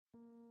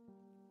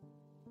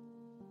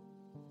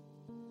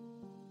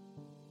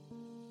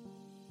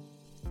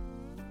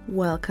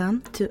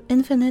Welcome to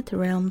Infinite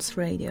Realms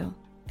Radio,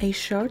 a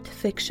short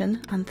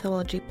fiction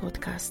anthology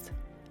podcast.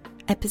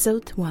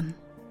 Episode 1.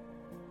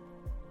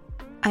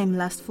 I'm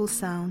Lastful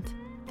Sound,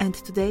 and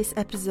today's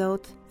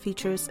episode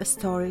features a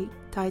story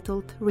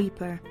titled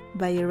Reaper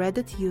by a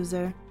Reddit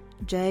user,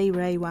 J.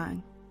 Ray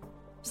Wang.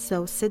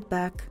 So sit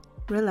back,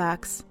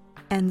 relax,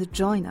 and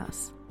join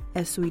us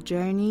as we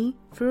journey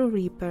through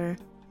Reaper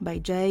by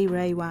J.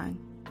 Ray Wang.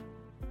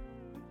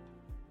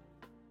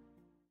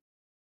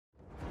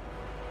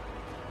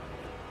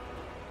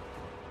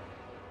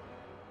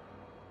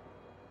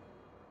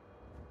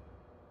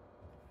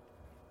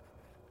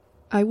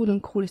 I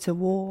wouldn't call it a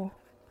war.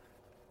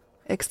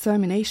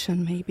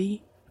 Extermination,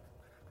 maybe.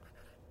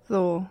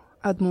 Though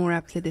I'd more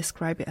aptly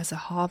describe it as a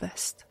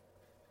harvest.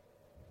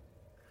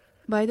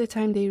 By the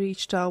time they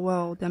reached our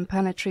world and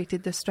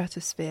penetrated the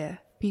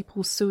stratosphere,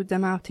 people sought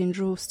them out in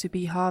droves to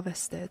be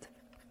harvested.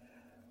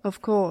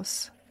 Of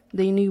course,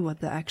 they knew what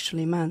that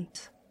actually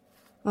meant.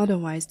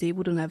 Otherwise, they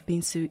wouldn't have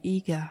been so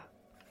eager.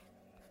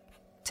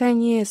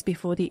 10 years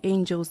before the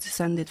angels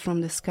descended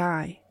from the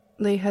sky,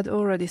 they had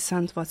already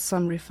sent what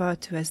some refer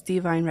to as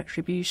divine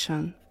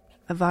retribution,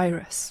 a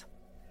virus.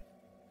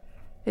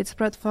 It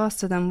spread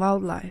faster than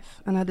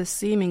wildlife and had a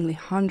seemingly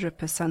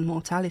 100%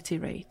 mortality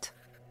rate.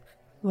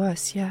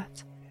 Worse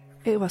yet,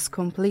 it was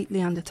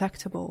completely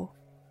undetectable.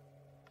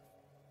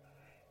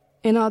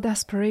 In our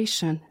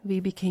desperation, we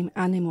became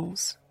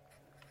animals.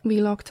 We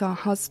locked our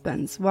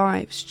husbands,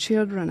 wives,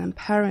 children and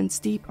parents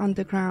deep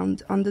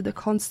underground under the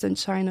constant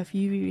shine of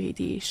UV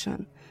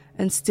radiation,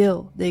 and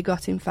still they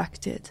got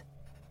infected.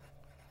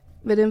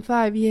 Within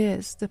 5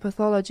 years, the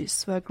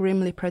pathologists were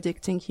grimly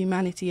predicting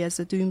humanity as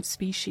a doomed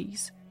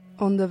species,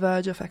 on the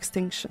verge of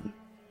extinction.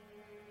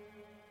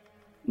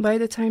 By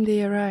the time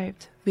they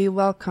arrived, we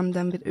welcomed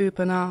them with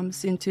open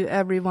arms into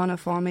every one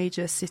of our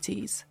major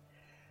cities.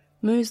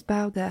 Most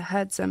bowed their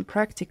heads and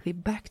practically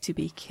begged to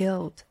be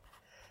killed.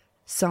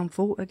 Some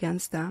fought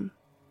against them.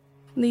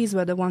 These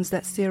were the ones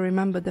that still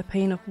remembered the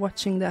pain of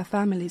watching their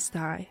families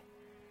die.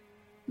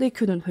 They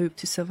couldn't hope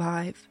to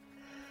survive,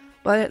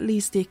 but at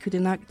least they could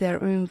enact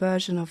their own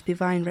version of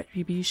divine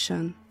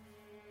retribution.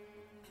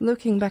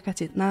 Looking back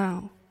at it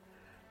now,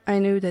 I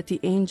knew that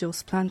the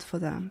angels planned for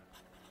them.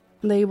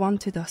 They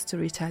wanted us to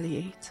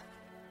retaliate.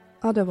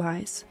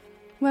 Otherwise,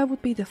 where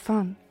would be the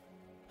fun?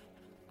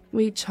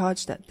 We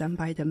charged at them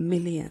by the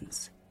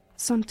millions,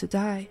 some to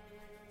die,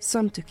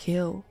 some to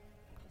kill.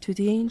 To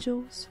the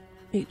angels,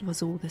 it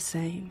was all the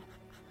same.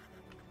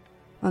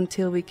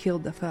 Until we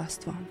killed the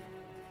first one.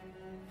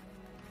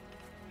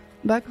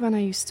 Back when I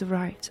used to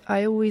write,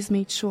 I always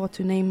made sure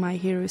to name my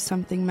hero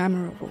something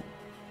memorable.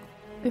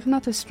 If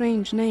not a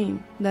strange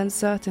name, then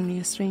certainly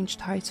a strange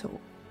title.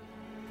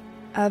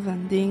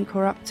 Evan the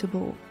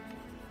Incorruptible,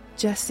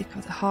 Jessica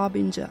the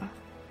Harbinger.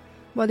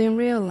 But in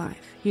real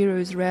life,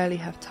 heroes rarely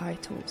have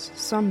titles,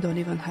 some don't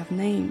even have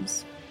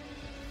names.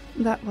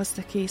 That was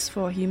the case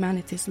for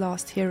humanity's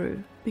last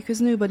hero, because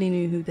nobody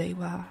knew who they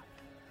were.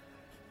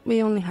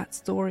 We only had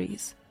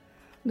stories.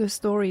 The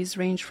stories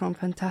ranged from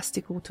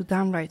fantastical to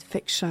downright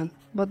fiction,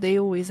 but they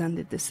always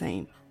ended the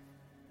same.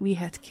 We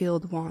had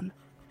killed one.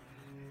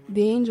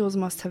 The angels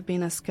must have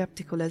been as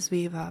skeptical as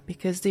we were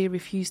because they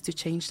refused to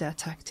change their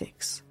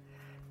tactics.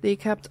 They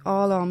kept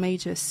all our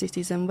major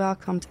cities and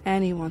welcomed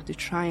anyone to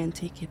try and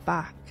take it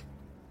back.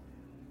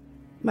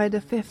 By the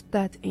 5th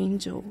dead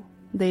angel,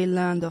 they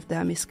learned of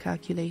their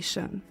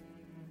miscalculation.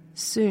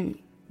 Soon,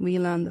 we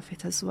learned of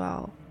it as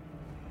well.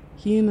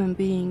 Human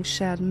beings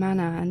shared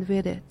mana, and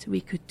with it we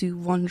could do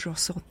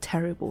wondrous or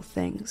terrible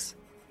things.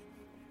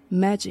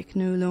 Magic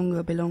no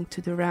longer belonged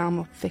to the realm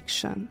of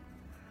fiction.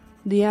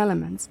 The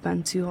elements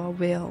bent to our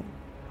will.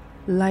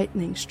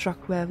 Lightning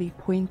struck where we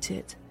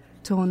pointed.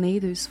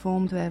 Tornadoes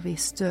formed where we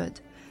stood.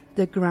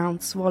 The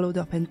ground swallowed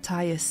up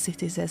entire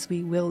cities as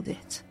we willed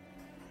it.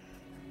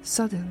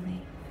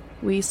 Suddenly,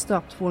 we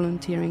stopped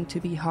volunteering to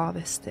be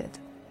harvested.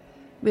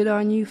 With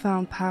our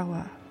newfound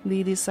power,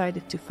 we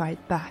decided to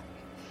fight back,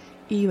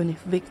 even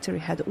if victory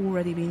had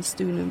already been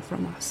stolen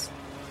from us.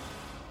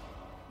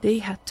 They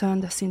had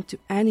turned us into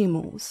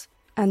animals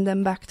and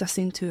then backed us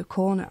into a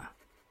corner.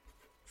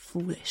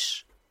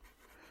 Foolish.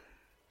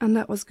 And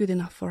that was good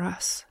enough for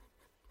us.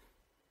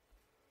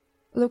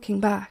 Looking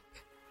back,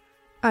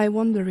 I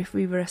wonder if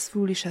we were as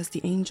foolish as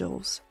the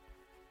angels.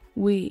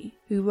 We,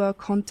 who were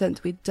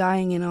content with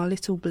dying in our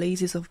little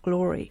blazes of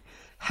glory,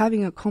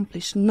 having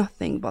accomplished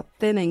nothing but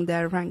thinning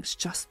their ranks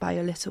just by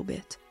a little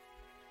bit.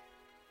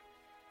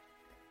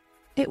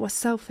 It was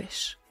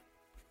selfish.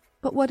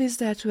 But what is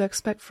there to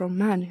expect from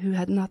man who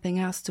had nothing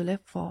else to live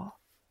for?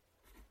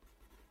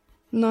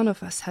 None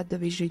of us had the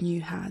vision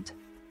you had.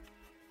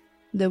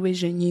 The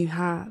vision you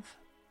have.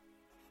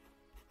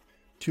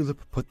 Tulip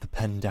put the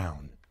pen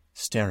down,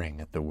 staring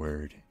at the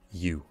word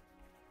you.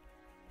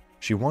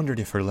 She wondered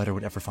if her letter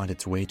would ever find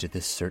its way to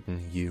this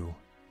certain you.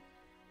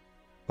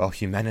 While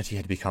humanity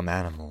had become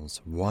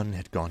animals, one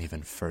had gone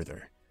even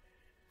further.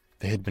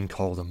 They had been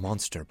called a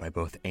monster by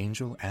both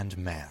angel and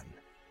man.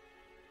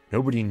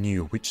 Nobody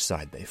knew which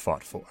side they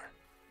fought for,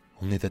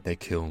 only that they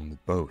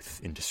killed both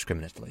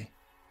indiscriminately.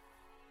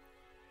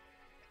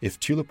 If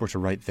Tulip were to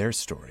write their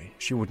story,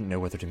 she wouldn't know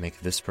whether to make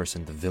this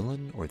person the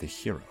villain or the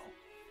hero.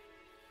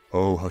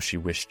 Oh, how she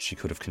wished she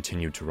could have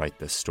continued to write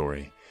this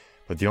story,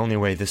 but the only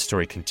way this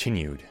story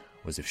continued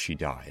was if she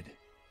died.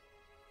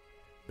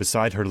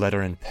 Beside her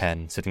letter and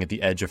pen, sitting at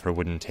the edge of her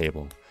wooden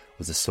table,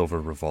 was a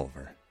silver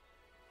revolver.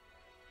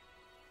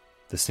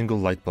 The single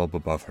light bulb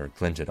above her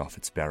glinted off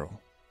its barrel.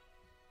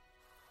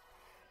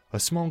 A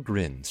small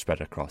grin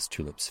spread across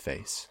Tulip's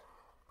face.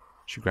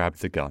 She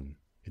grabbed the gun,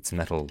 its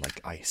metal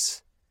like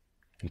ice,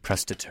 and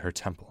pressed it to her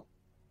temple.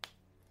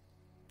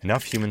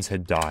 Enough humans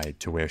had died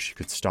to where she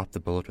could stop the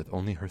bullet with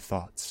only her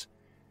thoughts.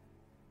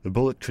 The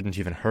bullet couldn't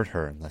even hurt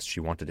her unless she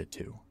wanted it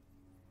to.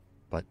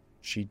 But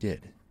she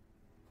did.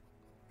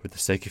 For the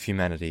sake of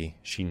humanity,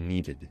 she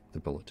needed the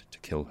bullet to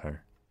kill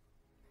her.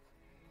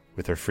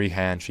 With her free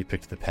hand, she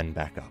picked the pen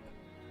back up.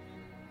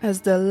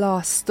 As the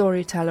last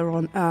storyteller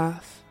on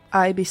Earth,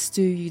 I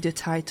bestow you the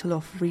title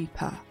of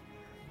Reaper.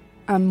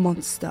 A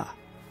monster,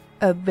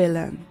 a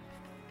villain,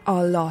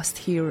 our last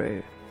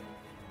hero.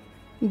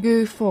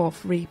 Go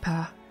forth,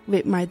 Reaper,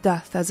 with my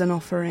death as an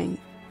offering.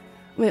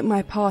 With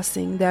my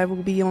passing, there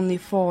will be only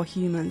 4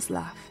 humans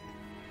left.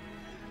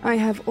 I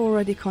have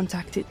already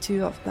contacted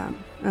 2 of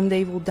them, and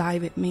they will die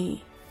with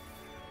me.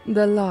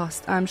 The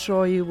last, I'm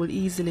sure you will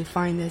easily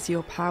find, as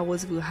your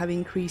powers will have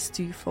increased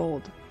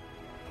 2-fold.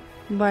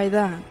 By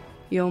then,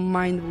 your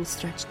mind will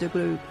stretch the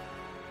globe,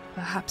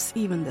 perhaps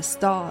even the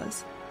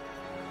stars.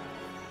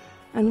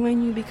 And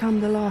when you become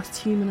the last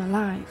human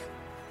alive,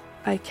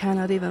 I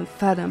cannot even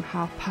fathom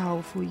how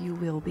powerful you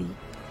will be.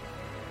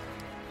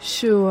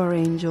 Sure,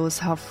 angels,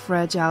 how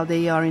fragile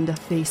they are in the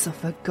face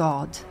of a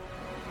god.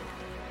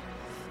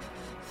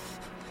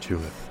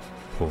 Tulip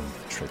pulled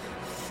the trigger.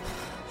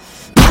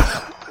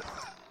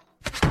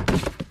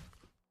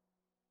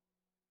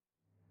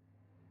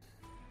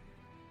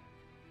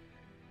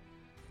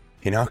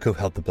 Hinako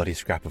held the bloody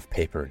scrap of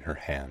paper in her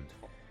hand.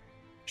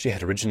 She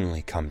had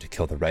originally come to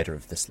kill the writer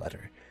of this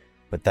letter,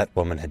 but that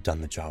woman had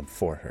done the job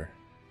for her.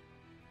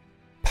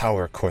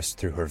 Power coursed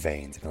through her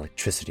veins and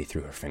electricity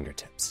through her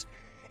fingertips.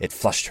 It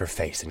flushed her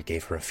face and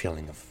gave her a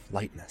feeling of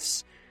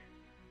lightness.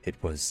 It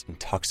was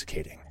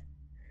intoxicating.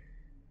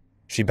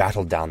 She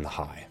battled down the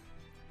high.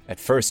 At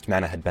first,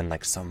 mana had been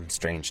like some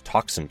strange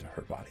toxin to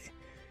her body.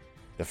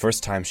 The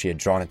first time she had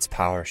drawn its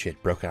power, she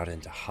had broken out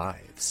into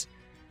hives.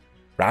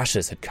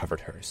 Rashes had covered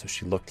her, so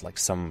she looked like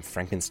some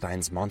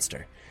Frankenstein's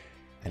monster,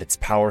 and its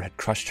power had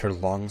crushed her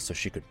lungs so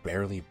she could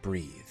barely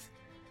breathe.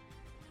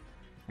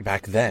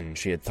 Back then,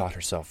 she had thought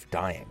herself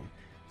dying,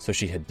 so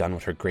she had done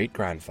what her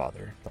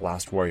great-grandfather, the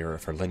last warrior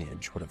of her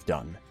lineage, would have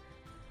done.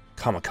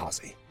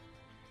 Kamikaze.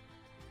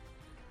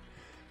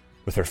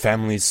 With her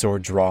family's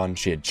sword drawn,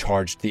 she had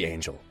charged the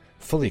angel,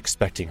 fully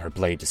expecting her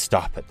blade to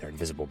stop at their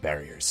invisible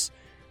barriers.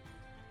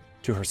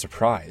 To her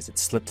surprise, it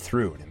slipped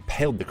through and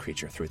impaled the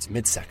creature through its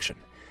midsection.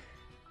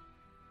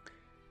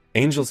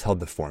 Angels held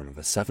the form of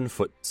a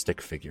 7-foot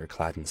stick figure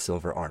clad in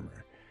silver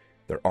armor.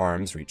 Their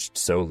arms reached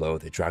so low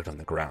they dragged on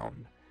the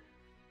ground.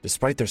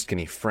 Despite their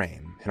skinny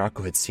frame,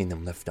 Hinako had seen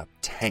them lift up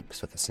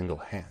tanks with a single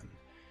hand.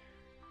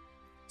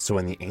 So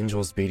when the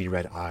angel's beady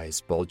red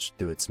eyes bulged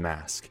through its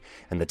mask,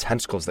 and the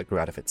tentacles that grew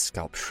out of its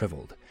scalp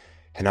shriveled,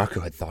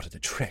 Hinako had thought it a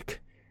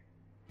trick.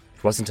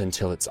 It wasn't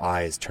until its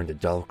eyes turned a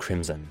dull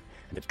crimson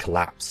and it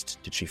collapsed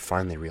did she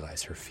finally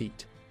realize her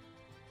feat.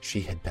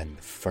 She had been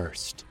the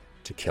first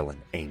to kill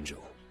an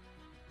angel.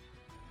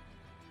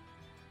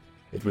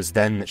 It was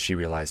then that she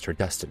realized her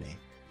destiny,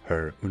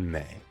 her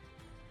unmei.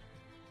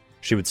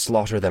 She would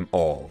slaughter them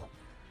all,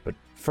 but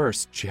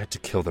first she had to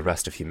kill the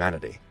rest of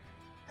humanity,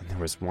 and there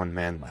was one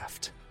man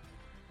left.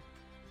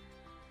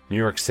 New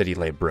York City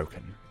lay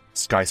broken.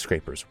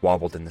 Skyscrapers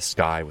wobbled in the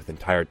sky with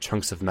entire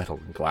chunks of metal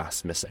and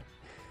glass missing.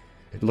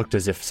 It looked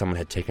as if someone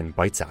had taken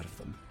bites out of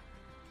them.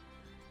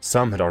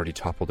 Some had already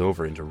toppled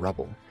over into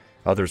rubble,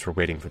 others were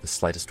waiting for the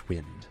slightest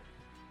wind.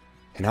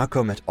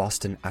 Hinako met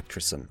Austin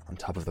Atkerson on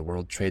top of the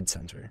World Trade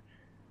Center.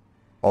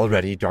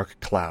 Already dark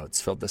clouds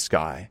filled the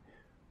sky,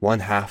 one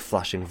half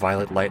flashing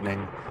violet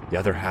lightning, the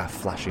other half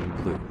flashing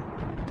blue.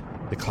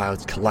 The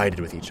clouds collided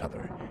with each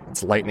other,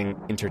 its lightning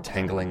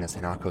intertangling as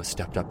Hinako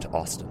stepped up to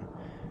Austin.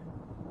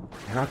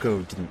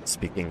 Hinako didn't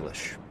speak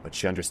English, but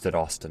she understood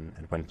Austin,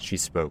 and when she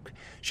spoke,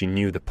 she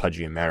knew the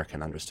pudgy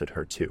American understood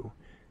her too.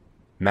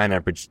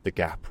 Mana bridged the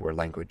gap where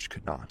language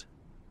could not.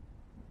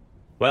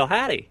 Well,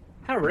 howdy.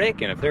 I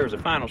reckon if there was a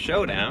final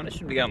showdown, it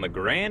should be on the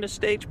grandest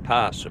stage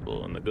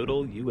possible in the good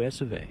old US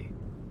of A.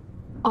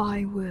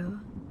 I will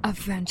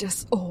avenge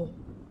us all.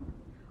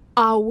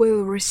 I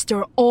will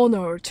restore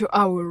honor to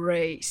our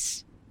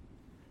race.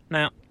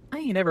 Now, I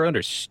ain't ever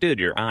understood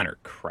your honor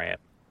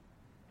crap.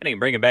 It ain't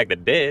bringing back the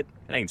dead.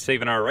 It ain't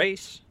saving our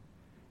race.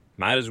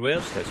 Might as well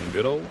just have some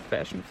good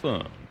old-fashioned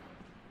fun.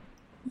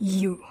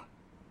 You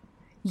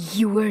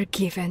were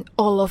given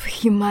all of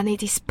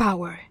humanity's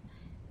power,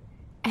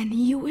 and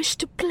you wish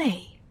to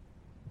play.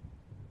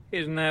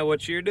 Isn't that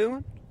what you're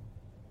doing?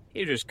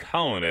 You're just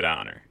calling it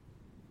honor.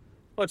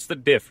 What's the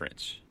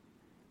difference?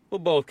 We'll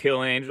both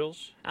kill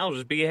angels. I'll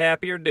just be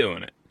happier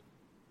doing it.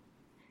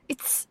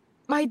 It's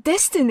my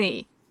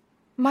destiny.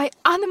 My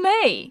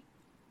anime!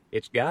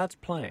 It's God's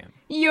plan.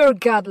 Your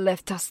God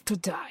left us to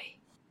die.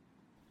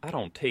 I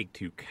don't take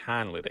too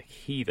kindly to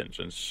heathens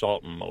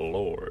insulting my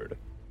lord.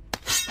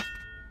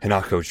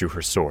 Hinako drew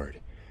her sword.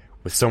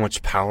 With so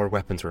much power,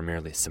 weapons were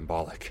merely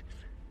symbolic.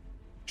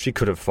 She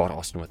could have fought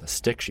Austin with a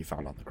stick she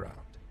found on the ground.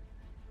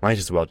 Might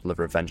as well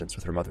deliver vengeance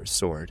with her mother's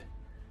sword.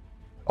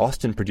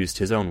 Austin produced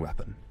his own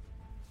weapon,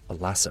 a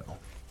lasso.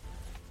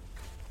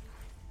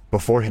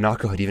 Before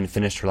Hinako had even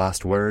finished her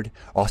last word,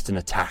 Austin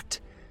attacked.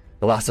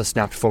 The lasso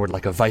snapped forward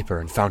like a viper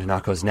and found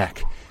Hinako's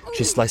neck.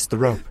 She sliced the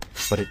rope,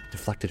 but it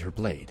deflected her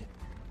blade.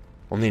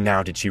 Only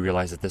now did she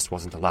realize that this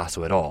wasn't a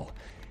lasso at all.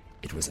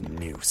 It was a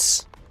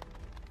noose.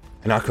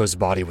 Hinako's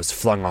body was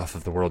flung off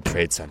of the World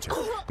Trade Center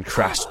and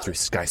crashed through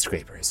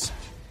skyscrapers.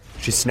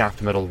 She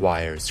snapped metal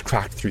wires,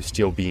 cracked through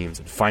steel beams,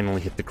 and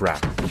finally hit the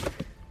ground.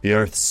 The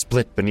earth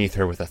split beneath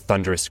her with a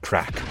thunderous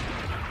crack.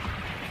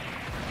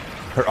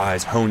 Her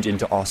eyes honed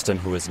into Austin,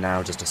 who was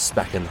now just a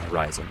speck in the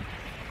horizon.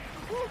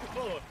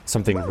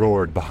 Something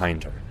roared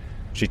behind her.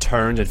 She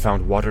turned and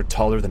found water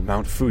taller than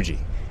Mount Fuji.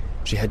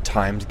 She had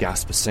time to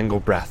gasp a single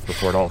breath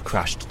before it all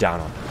crashed down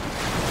on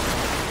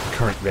her. The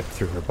current ripped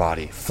through her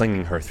body,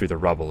 flinging her through the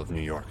rubble of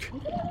New York.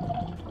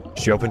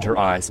 She opened her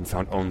eyes and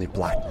found only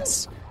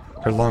blackness.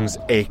 Her lungs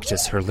ached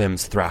as her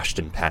limbs thrashed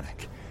in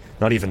panic.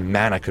 Not even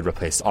mana could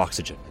replace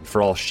oxygen, and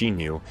for all she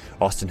knew,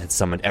 Austin had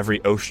summoned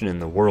every ocean in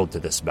the world to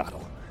this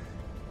battle.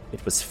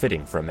 It was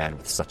fitting for a man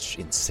with such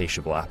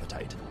insatiable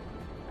appetite.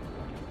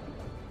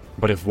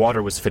 But if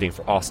water was fitting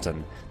for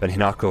Austin, then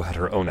Hinako had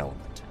her own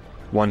element,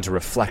 one to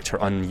reflect her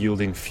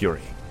unyielding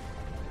fury.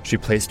 She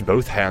placed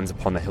both hands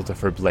upon the hilt of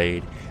her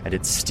blade, and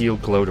its steel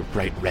glowed a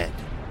bright red.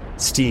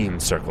 Steam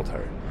circled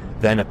her.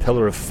 Then a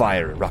pillar of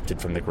fire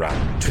erupted from the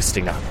ground,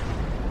 twisting up.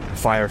 The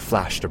fire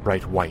flashed a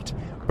bright white,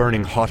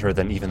 burning hotter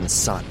than even the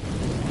sun.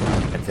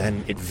 And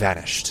then it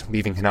vanished,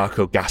 leaving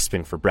Hinako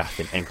gasping for breath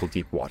in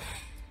ankle-deep water.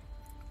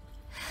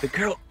 The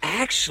girl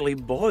actually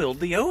boiled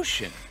the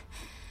ocean.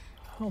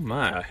 Oh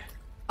my.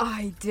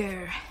 I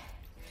dare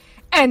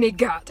any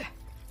god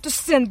to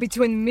stand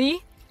between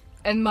me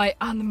and my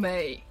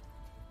anime.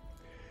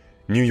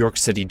 New York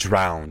City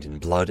drowned in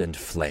blood and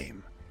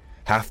flame.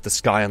 Half the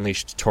sky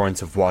unleashed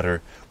torrents of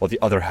water, while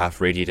the other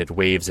half radiated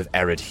waves of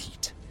arid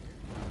heat.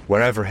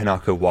 Wherever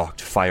Hinako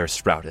walked, fire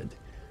sprouted.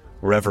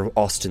 Wherever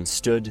Austin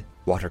stood,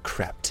 water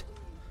crept.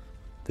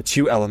 The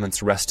two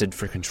elements wrested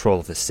for control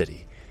of the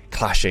city,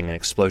 clashing in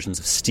explosions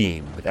of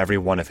steam with every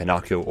one of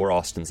Hinako or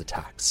Austin's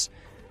attacks.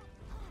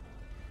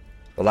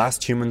 The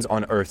last humans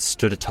on Earth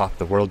stood atop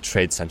the World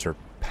Trade Center,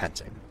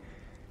 panting.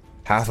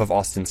 Half of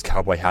Austin's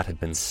cowboy hat had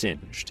been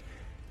singed.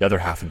 The other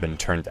half had been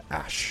turned to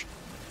ash.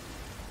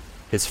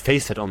 His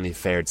face had only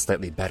fared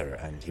slightly better,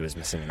 and he was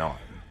missing an arm.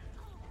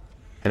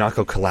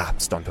 Hinako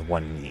collapsed onto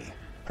one knee.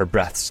 Her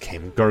breaths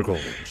came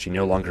gurgled. She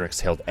no longer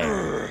exhaled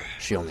air.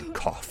 She only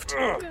coughed.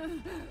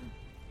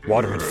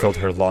 Water had filled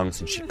her lungs,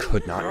 and she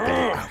could not get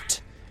it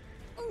out.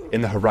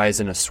 In the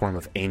horizon, a swarm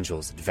of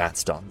angels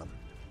advanced on them.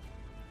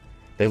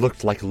 They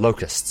looked like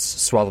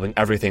locusts, swallowing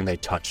everything they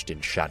touched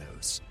in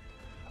shadows.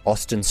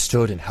 Austin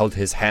stood and held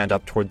his hand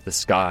up toward the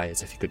sky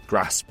as if he could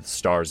grasp the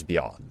stars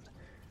beyond.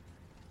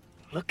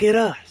 Look at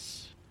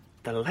us.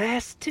 The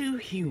last two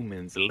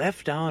humans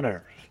left on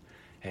Earth,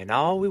 and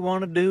all we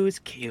want to do is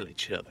kill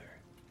each other.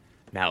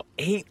 Now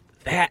ain't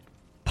that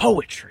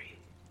poetry?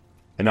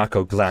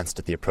 Hinako glanced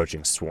at the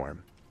approaching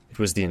swarm. It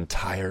was the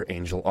entire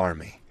angel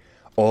army.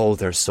 All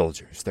their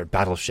soldiers, their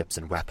battleships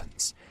and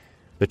weapons.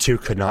 The two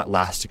could not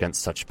last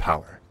against such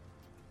power.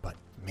 But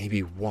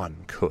maybe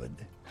one could.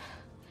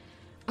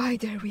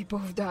 Either we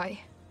both die,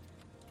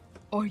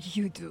 or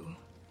you do.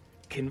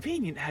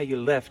 Convenient how you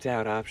left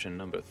out option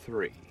number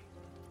 3.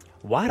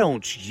 Why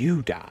don't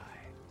you die?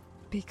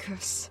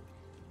 Because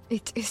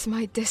it is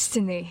my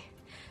destiny.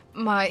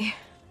 My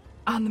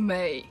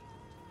anime.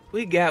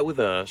 We got with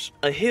us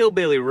a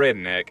hillbilly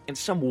redneck and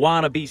some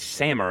wannabe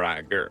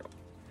samurai girl.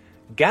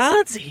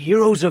 God's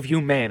heroes of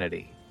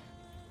humanity.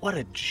 What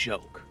a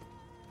joke.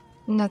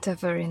 Not a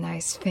very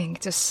nice thing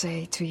to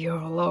say to your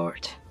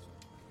lord.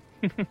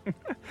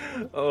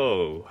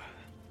 Oh,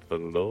 the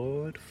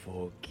Lord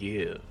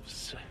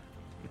forgives.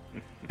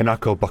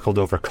 Hinako buckled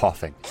over,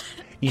 coughing.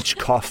 Each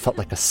cough felt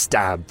like a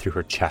stab through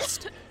her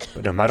chest,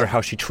 but no matter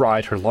how she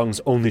tried, her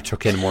lungs only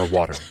took in more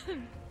water.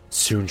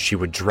 Soon she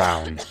would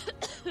drown.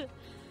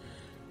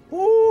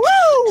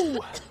 Woo!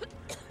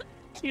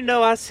 You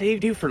know I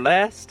saved you for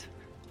last.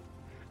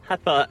 I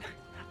thought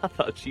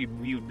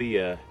you'd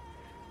be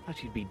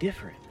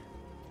different.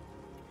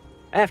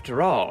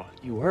 After all,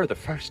 you were the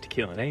first to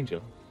kill an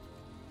angel.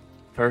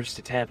 First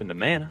to tap into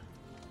mana.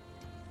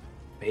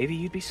 Maybe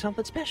you'd be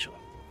something special.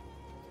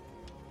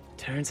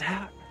 Turns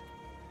out,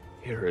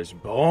 you're as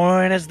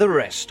boring as the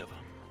rest of them.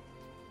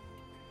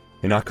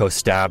 Hinako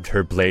stabbed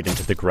her blade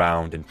into the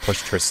ground and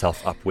pushed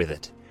herself up with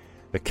it.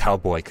 The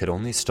cowboy could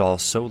only stall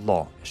so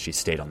long as she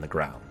stayed on the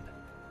ground.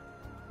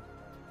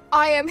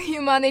 I am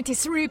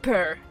humanity's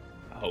reaper.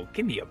 Oh,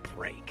 give me a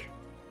break.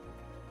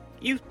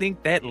 You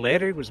think that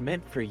letter was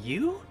meant for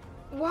you?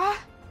 What?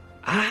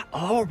 I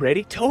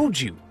already told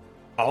you.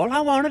 all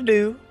I want to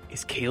do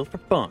is kill for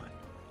fun.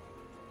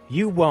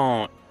 You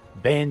want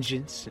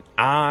vengeance and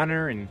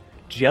honor and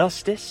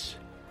justice,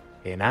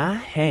 and I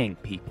hang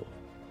people.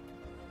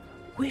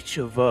 Which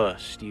of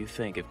us do you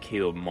think have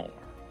killed more?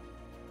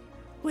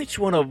 Which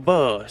one of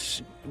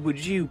us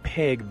would you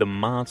peg the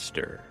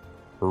monster,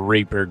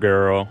 Reaper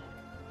Girl?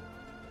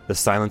 The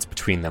silence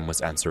between them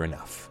was answer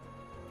enough.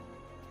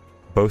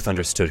 Both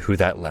understood who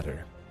that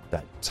letter,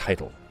 that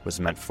title, was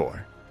meant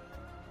for.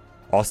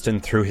 Austin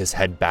threw his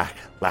head back,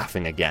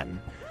 laughing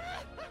again.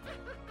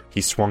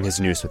 He swung his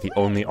noose with the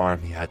only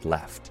arm he had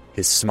left,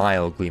 his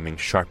smile gleaming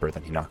sharper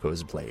than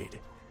Hinako's blade.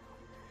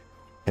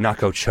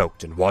 Hinako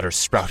choked and water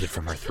sprouted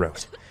from her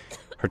throat.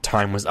 Her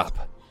time was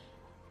up.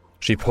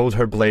 She pulled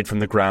her blade from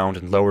the ground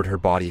and lowered her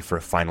body for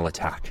a final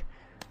attack.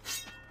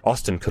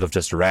 Austin could have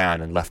just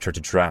ran and left her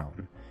to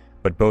drown,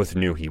 but both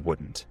knew he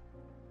wouldn't.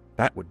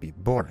 That would be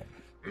boring.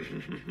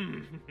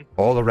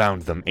 All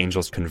around them,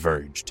 angels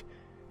converged.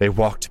 They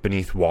walked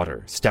beneath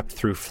water, stepped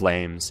through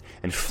flames,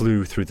 and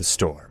flew through the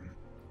storm.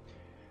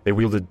 They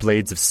wielded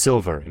blades of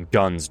silver and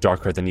guns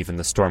darker than even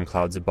the storm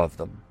clouds above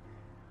them.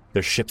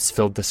 Their ships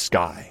filled the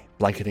sky,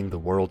 blanketing the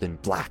world in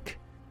black.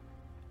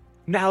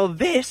 Now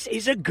this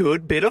is a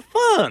good bit of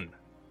fun.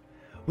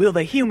 Will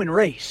the human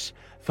race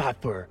fight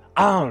for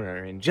honor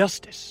and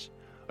justice,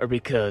 or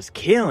because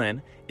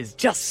killing is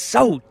just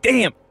so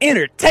damn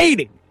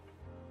entertaining?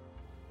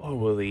 Or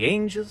will the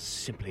angels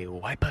simply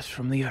wipe us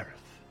from the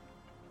earth?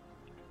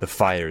 The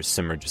fires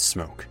simmered to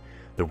smoke.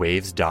 The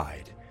waves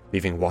died,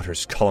 leaving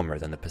waters calmer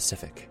than the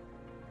Pacific.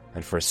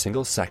 And for a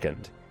single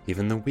second,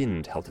 even the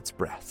wind held its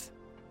breath.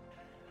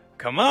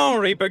 Come on,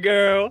 Reaper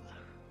Girl!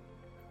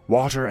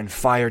 Water and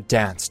fire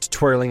danced,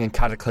 twirling in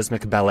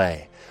cataclysmic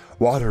ballet.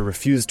 Water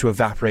refused to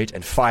evaporate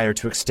and fire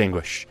to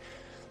extinguish.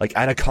 Like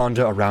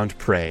anaconda around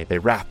prey, they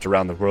wrapped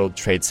around the World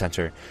Trade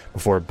Center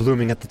before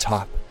blooming at the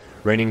top,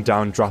 raining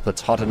down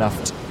droplets hot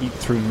enough to eat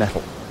through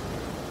metal.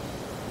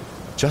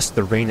 Just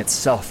the rain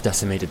itself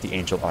decimated the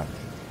Angel army.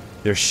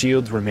 Their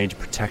shields were made to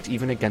protect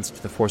even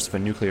against the force of a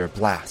nuclear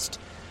blast,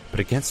 but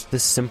against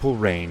this simple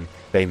rain,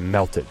 they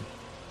melted.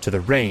 To the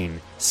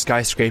rain,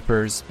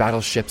 skyscrapers,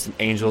 battleships, and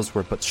angels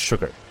were but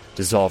sugar,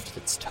 dissolved at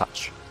its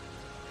touch.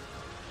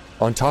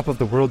 On top of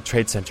the World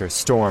Trade Center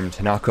stormed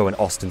Hinako and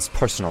Austin's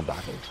personal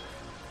battle.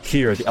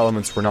 Here, the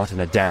elements were not in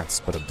a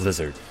dance, but a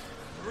blizzard.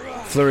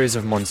 Flurries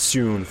of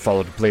monsoon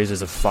followed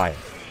blazes of fire.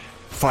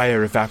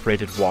 Fire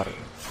evaporated water.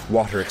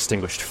 Water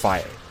extinguished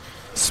fire.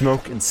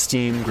 Smoke and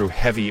steam grew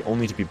heavy,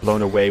 only to be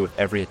blown away with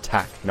every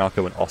attack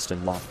Hinako and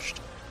Austin launched.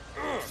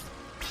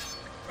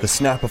 The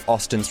snap of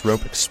Austin's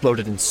rope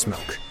exploded in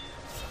smoke.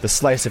 The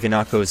slice of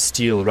Hinako's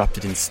steel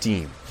erupted in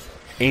steam.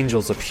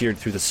 Angels appeared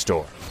through the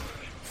storm.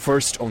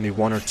 First, only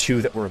one or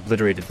two that were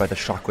obliterated by the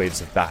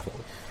shockwaves of battle.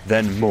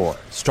 Then more,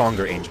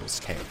 stronger angels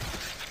came.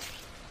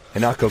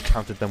 Hinako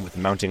counted them with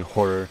mounting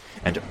horror,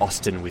 and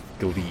Austin with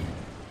glee.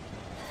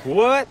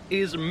 What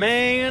is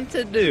man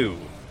to do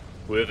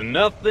with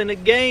nothing to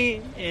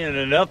gain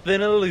and nothing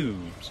to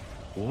lose?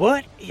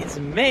 What is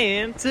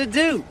man to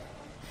do?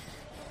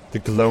 The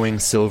glowing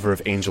silver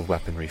of angel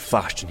weaponry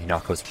flashed in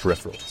Hinako's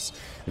peripherals,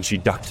 and she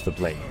ducked the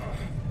blade.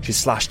 She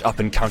slashed up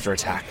in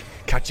counterattack,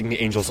 catching the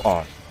angel's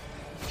arm.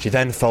 She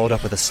then followed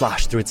up with a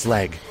slash through its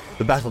leg.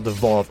 The battle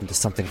devolved into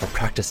something of a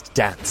practiced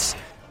dance.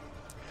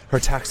 Her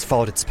attacks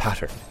followed its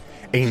pattern.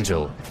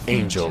 Angel,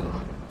 angel,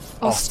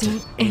 Austin,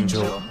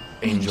 angel,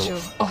 angel,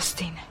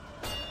 Austin.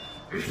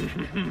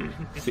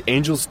 The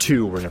angels,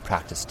 too, were in a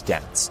practiced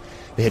dance.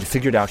 They had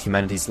figured out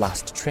humanity's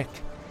last trick,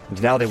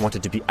 and now they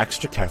wanted to be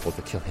extra careful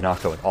to kill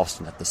Hinako and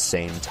Austin at the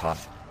same time.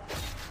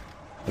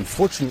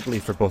 Unfortunately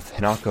for both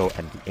Hinako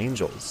and the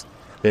angels,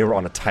 they were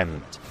on a time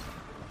limit.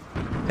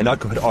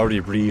 Hinako had already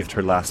breathed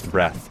her last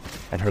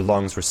breath, and her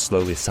lungs were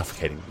slowly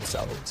suffocating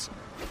themselves.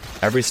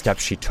 Every step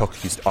she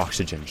took used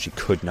oxygen she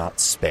could not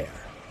spare.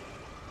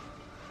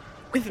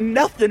 With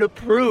nothing to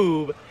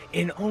prove,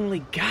 and only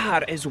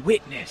God as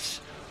witness,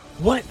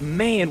 what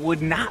man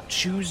would not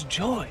choose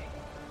joy?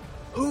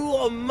 Who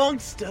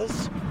amongst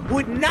us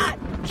would not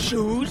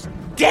choose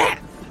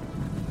death?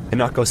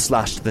 Hinako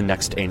slashed the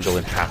next angel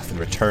in half and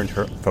returned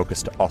her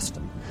focus to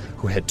Austin,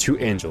 who had two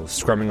angels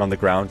squirming on the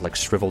ground like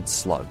shriveled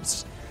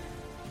slugs.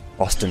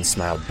 Austin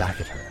smiled back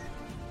at her.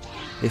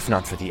 If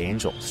not for the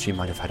angels, she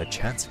might have had a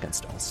chance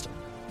against Austin.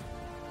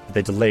 But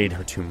they delayed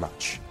her too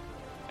much.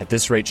 At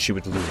this rate, she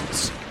would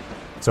lose.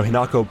 So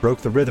Hinako broke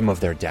the rhythm of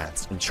their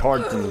dance and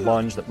charged in a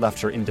lunge that left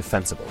her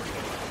indefensible.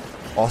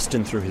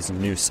 Austin threw his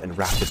noose and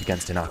wrapped it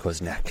against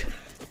Hinako's neck.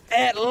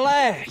 At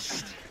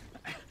last!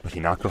 But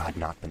Hinako had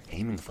not been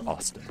aiming for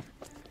Austin.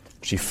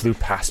 She flew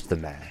past the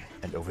man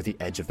and over the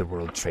edge of the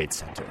World Trade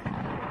Center.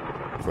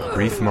 For a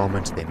brief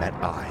moment, they met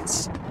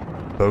eyes.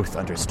 Both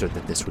understood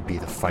that this would be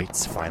the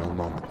fight's final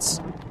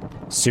moments.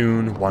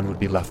 Soon, one would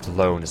be left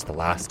alone as the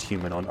last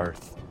human on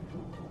Earth.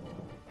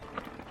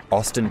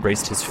 Austin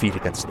braced his feet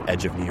against the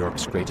edge of New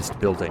York's greatest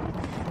building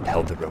and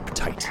held the rope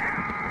tight.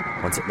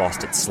 Once it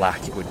lost its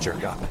slack, it would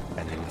jerk up,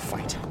 ending the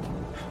fight.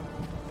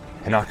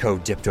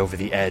 Hinako dipped over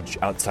the edge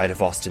outside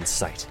of Austin's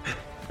sight.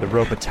 The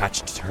rope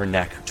attached to her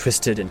neck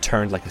twisted and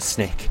turned like a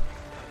snake.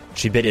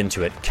 She bit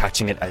into it,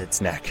 catching it at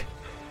its neck.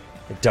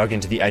 It dug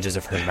into the edges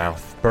of her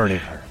mouth, burning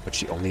her, but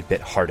she only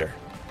bit harder.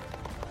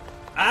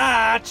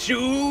 I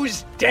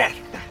choose death.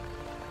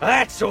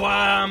 That's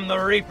why I'm the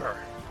Reaper.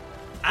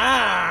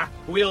 I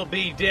will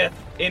be death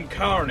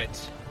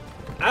incarnate.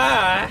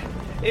 I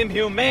am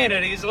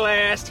humanity's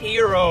last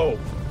hero.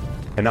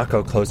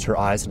 Hinako closed her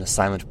eyes in a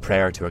silent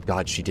prayer to a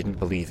god she didn't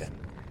believe in.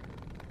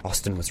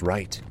 Austin was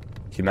right.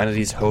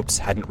 Humanity's hopes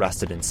hadn't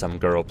rested in some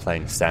girl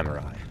playing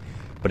samurai,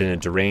 but in a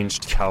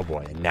deranged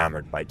cowboy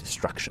enamored by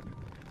destruction.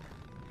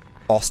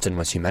 Austin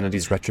was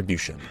humanity's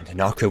retribution, and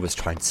Hinako was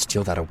trying to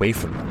steal that away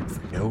from them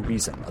for no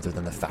reason other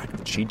than the fact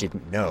that she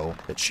didn't know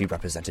that she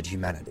represented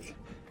humanity.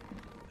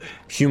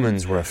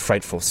 Humans were a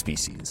frightful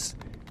species.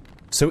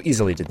 So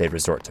easily did they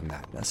resort to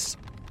madness,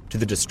 to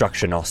the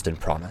destruction Austin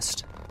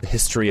promised, the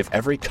history of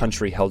every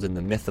country held in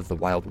the myth of the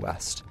Wild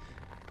West.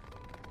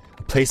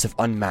 A place of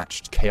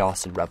unmatched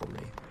chaos and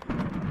revelry.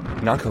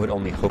 Hinako had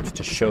only hoped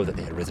to show that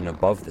they had risen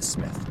above this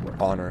myth,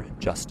 where honor and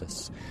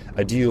justice,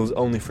 ideals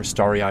only for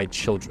starry-eyed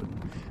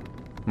children,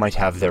 might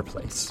have their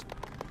place.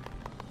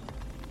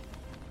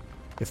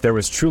 If there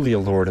was truly a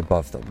lord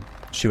above them,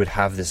 she would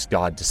have this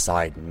god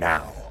decide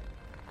now.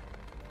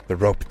 The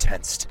rope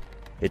tensed.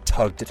 It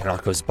tugged at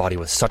Hinako's body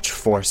with such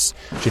force,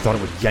 she thought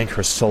it would yank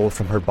her soul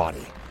from her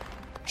body.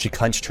 She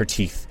clenched her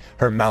teeth.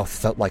 Her mouth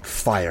felt like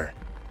fire.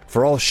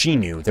 For all she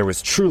knew, there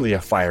was truly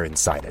a fire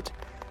inside it.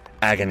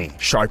 Agony,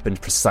 sharp and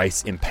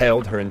precise,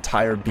 impaled her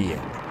entire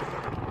being.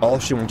 All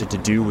she wanted to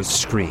do was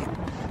scream,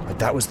 but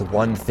that was the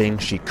one thing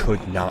she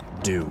could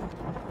not do.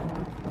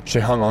 She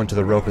hung onto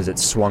the rope as it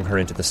swung her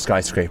into the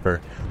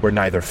skyscraper, where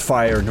neither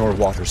fire nor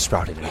water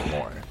sprouted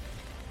anymore.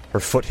 Her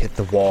foot hit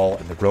the wall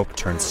and the rope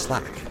turned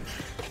slack.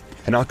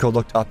 Hinako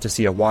looked up to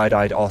see a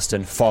wide-eyed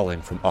Austin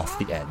falling from off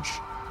the edge.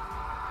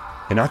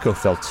 Hinako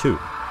fell too,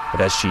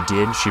 but as she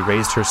did, she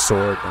raised her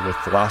sword and with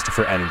the last of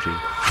her energy,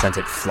 sent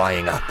it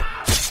flying up.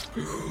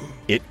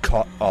 It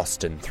caught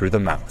Austin through the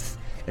mouth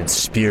and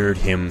speared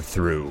him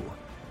through.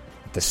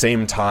 At the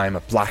same time,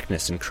 a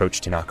blackness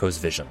encroached Hinako's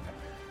vision.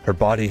 Her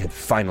body had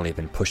finally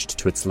been pushed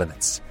to its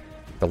limits.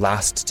 The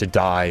last to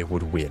die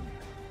would win.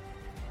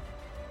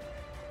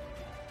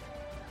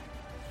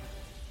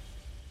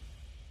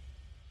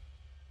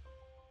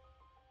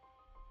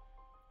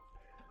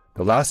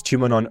 The last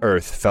human on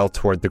Earth fell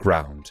toward the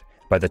ground.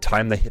 By the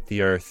time they hit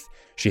the Earth,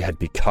 she had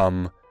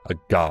become a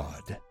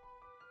god.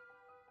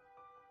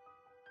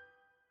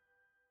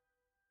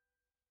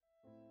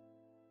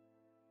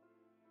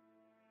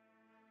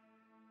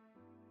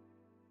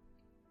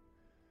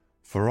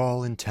 For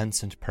all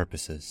intents and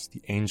purposes,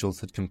 the angels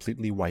had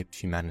completely wiped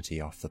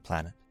humanity off the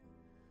planet.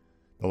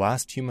 The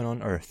last human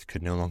on Earth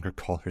could no longer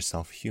call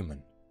herself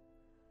human.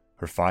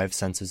 Her 5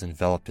 senses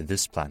enveloped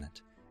this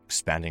planet,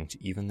 expanding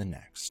to even the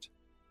next.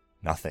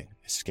 Nothing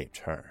escaped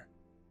her.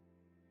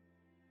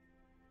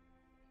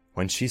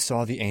 When she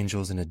saw the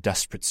angels in a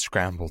desperate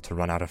scramble to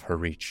run out of her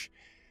reach,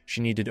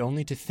 she needed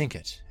only to think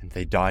it, and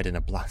they died in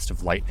a blast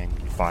of lightning,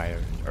 fire,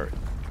 and earth.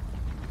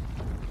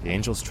 The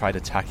angels tried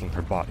attacking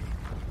her body,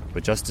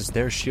 but just as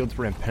their shields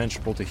were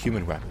impenetrable to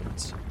human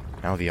weapons,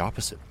 now the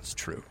opposite was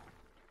true.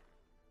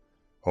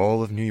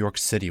 All of New York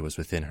City was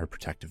within her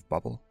protective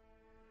bubble.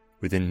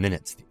 Within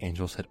minutes, the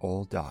angels had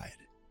all died.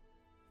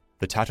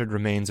 The tattered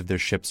remains of their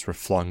ships were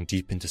flung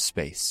deep into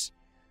space.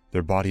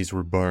 Their bodies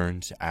were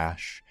burned to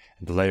ash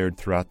and layered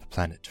throughout the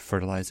planet to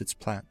fertilize its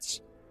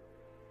plants.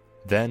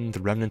 Then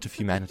the remnant of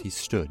humanity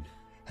stood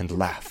and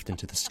laughed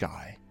into the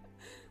sky.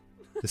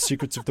 The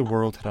secrets of the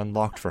world had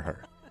unlocked for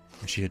her,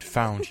 and she had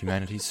found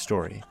humanity's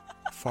story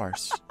a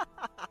farce.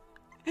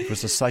 It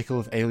was a cycle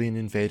of alien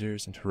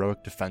invaders and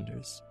heroic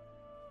defenders.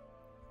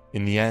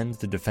 In the end,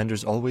 the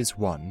defenders always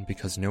won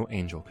because no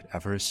angel could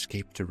ever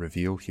escape to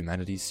reveal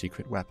humanity's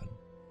secret weapon,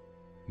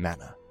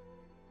 mana.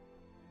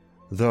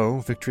 Though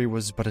victory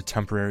was but a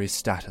temporary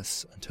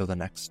status until the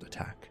next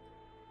attack.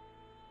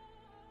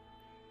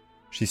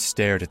 She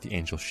stared at the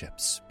angel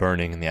ships,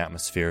 burning in the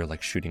atmosphere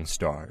like shooting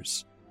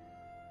stars.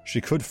 She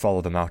could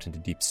follow them out into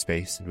deep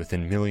space, and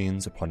within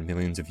millions upon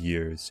millions of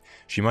years,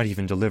 she might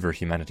even deliver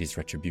humanity's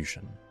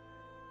retribution.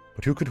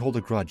 But who could hold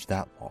a grudge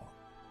that long?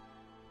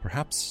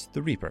 Perhaps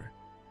the Reaper.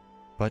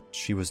 But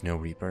she was no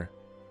Reaper.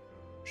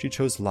 She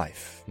chose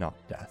life, not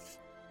death.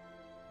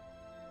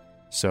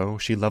 So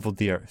she leveled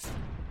the earth,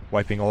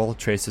 wiping all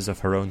traces of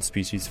her own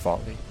species'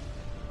 folly.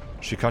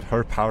 She cut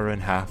her power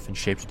in half and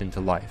shaped it into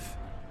life,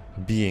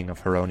 a being of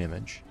her own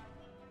image.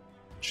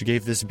 She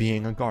gave this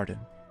being a garden,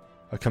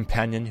 a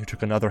companion who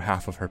took another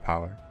half of her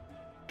power,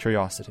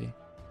 curiosity,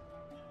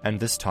 and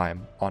this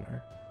time,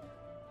 honor.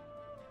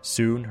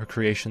 Soon her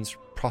creations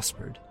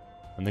prospered,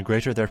 and the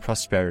greater their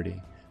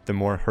prosperity, the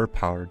more her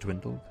power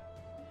dwindled.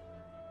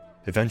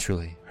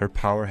 Eventually, her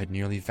power had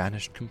nearly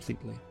vanished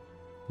completely,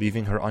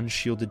 leaving her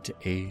unshielded to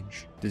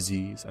age,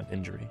 disease, and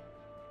injury.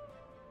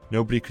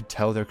 Nobody could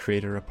tell their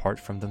creator apart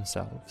from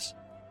themselves.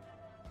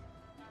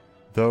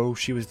 Though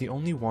she was the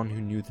only one who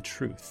knew the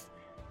truth,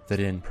 that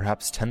in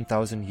perhaps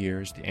 10,000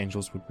 years the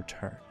angels would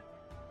return.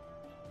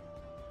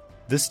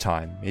 This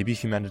time, maybe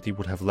humanity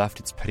would have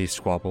left its petty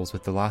squabbles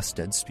with the last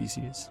dead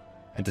species,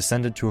 and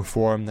descended to a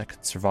form that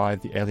could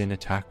survive the alien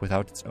attack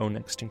without its own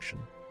extinction.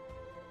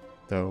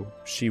 Though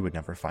she would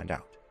never find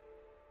out.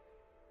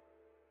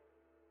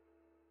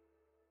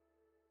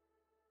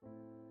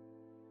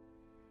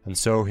 And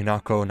so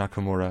Hinako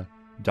Nakamura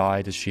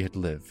died as she had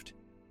lived,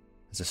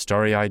 as a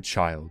starry-eyed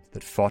child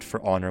that fought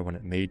for honor when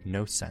it made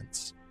no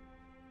sense,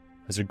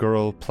 as a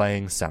girl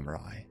playing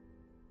samurai,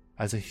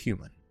 as a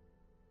human.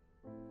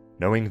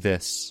 Knowing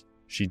this,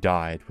 she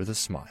died with a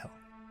smile.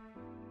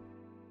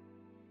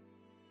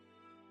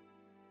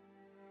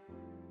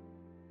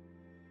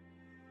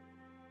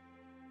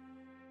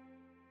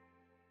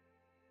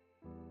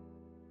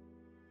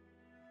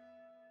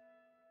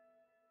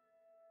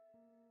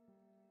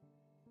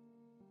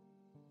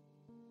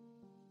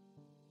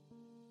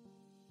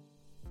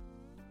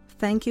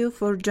 Thank you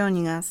for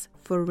joining us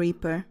for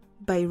Reaper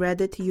by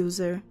Reddit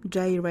user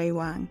J. Ray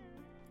Wang.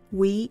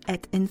 We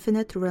at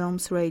Infinite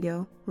Realms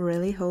Radio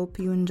really hope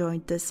you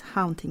enjoyed this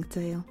haunting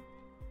tale.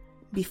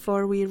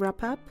 Before we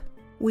wrap up,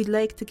 we'd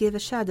like to give a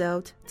shout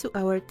out to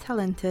our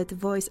talented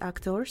voice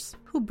actors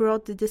who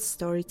brought this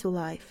story to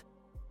life.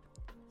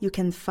 You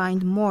can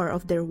find more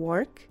of their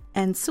work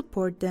and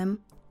support them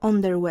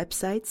on their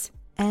websites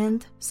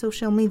and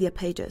social media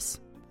pages,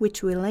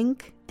 which we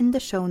link in the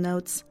show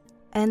notes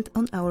and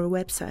on our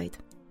website.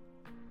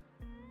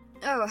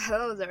 Oh,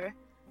 hello there.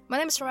 My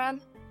name is Ren,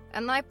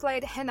 and I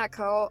played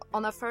Hinako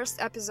on the first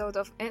episode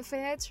of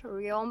Infinite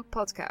Realm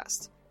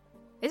podcast.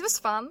 It was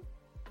fun.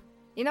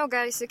 You know,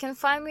 guys, you can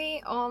find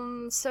me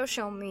on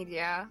social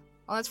media,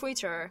 on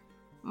Twitter.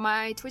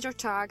 My Twitter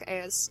tag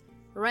is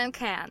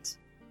RenCan't.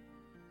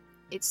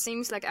 It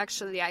seems like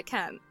actually I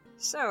can.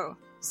 So,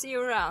 see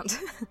you around.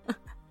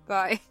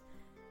 Bye.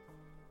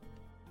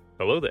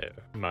 Hello there,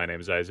 my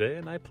name's Isaiah,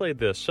 and I played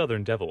the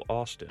Southern Devil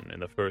Austin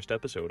in the first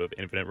episode of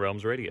Infinite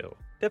Realms Radio.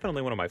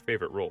 Definitely one of my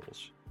favorite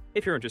roles.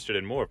 If you're interested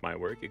in more of my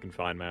work, you can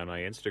find me on my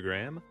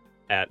Instagram,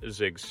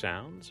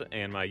 @ZigSounds,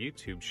 and my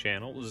YouTube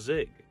channel,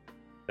 Zig.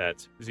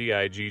 That's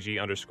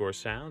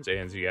ZIGG_sounds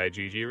and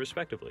ZIGG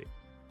respectively.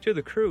 To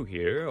the crew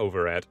here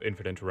over at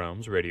Infinite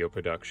Realms Radio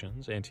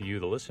Productions, and to you,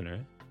 the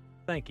listener,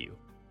 thank you.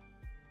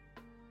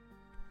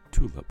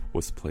 Tulip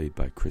was played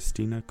by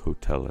Christina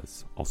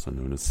Cotelas, also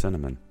known as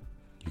Cinnamon.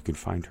 You can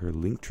find her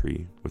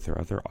Linktree with her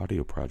other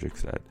audio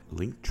projects at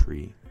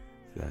Linktree,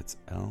 that's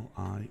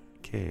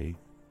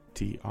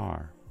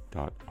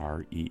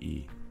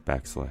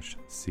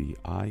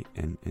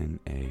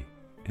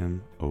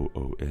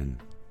LIKTREE/CINNAMOON.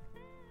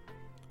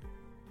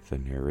 The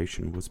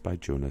narration was by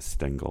Jonah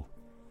Stengel.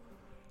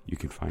 You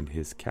can find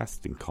his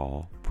Casting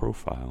Call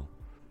profile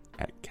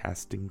at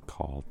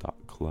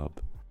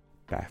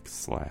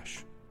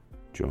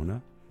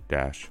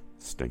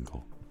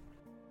castingcall.club/Jonah-Stengel.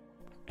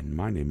 And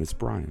my name is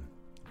Brian.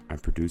 I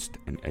produced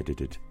and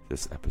edited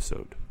this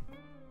episode.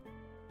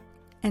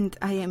 And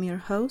I am your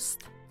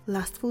host,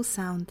 Lastful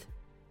Sound.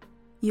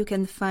 You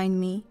can find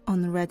me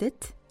on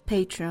Reddit,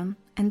 Patreon,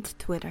 and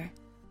Twitter.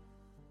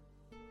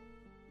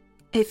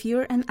 If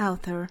you're an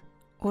author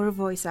or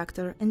voice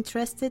actor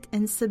interested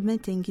in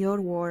submitting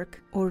your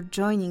work or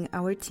joining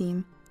our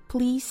team,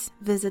 please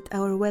visit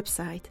our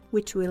website,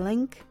 which we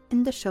link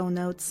in the show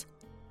notes,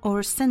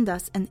 or send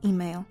us an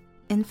email,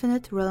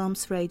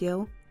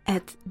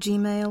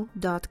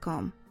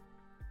 infiniterealmsradio@gmail.com.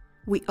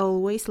 We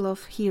always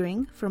love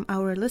hearing from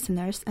our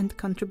listeners and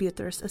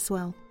contributors as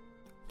well.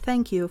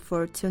 Thank you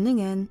for tuning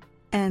in,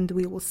 and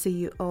we will see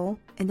you all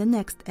in the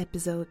next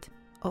episode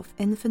of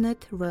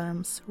Infinite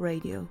Realms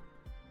Radio.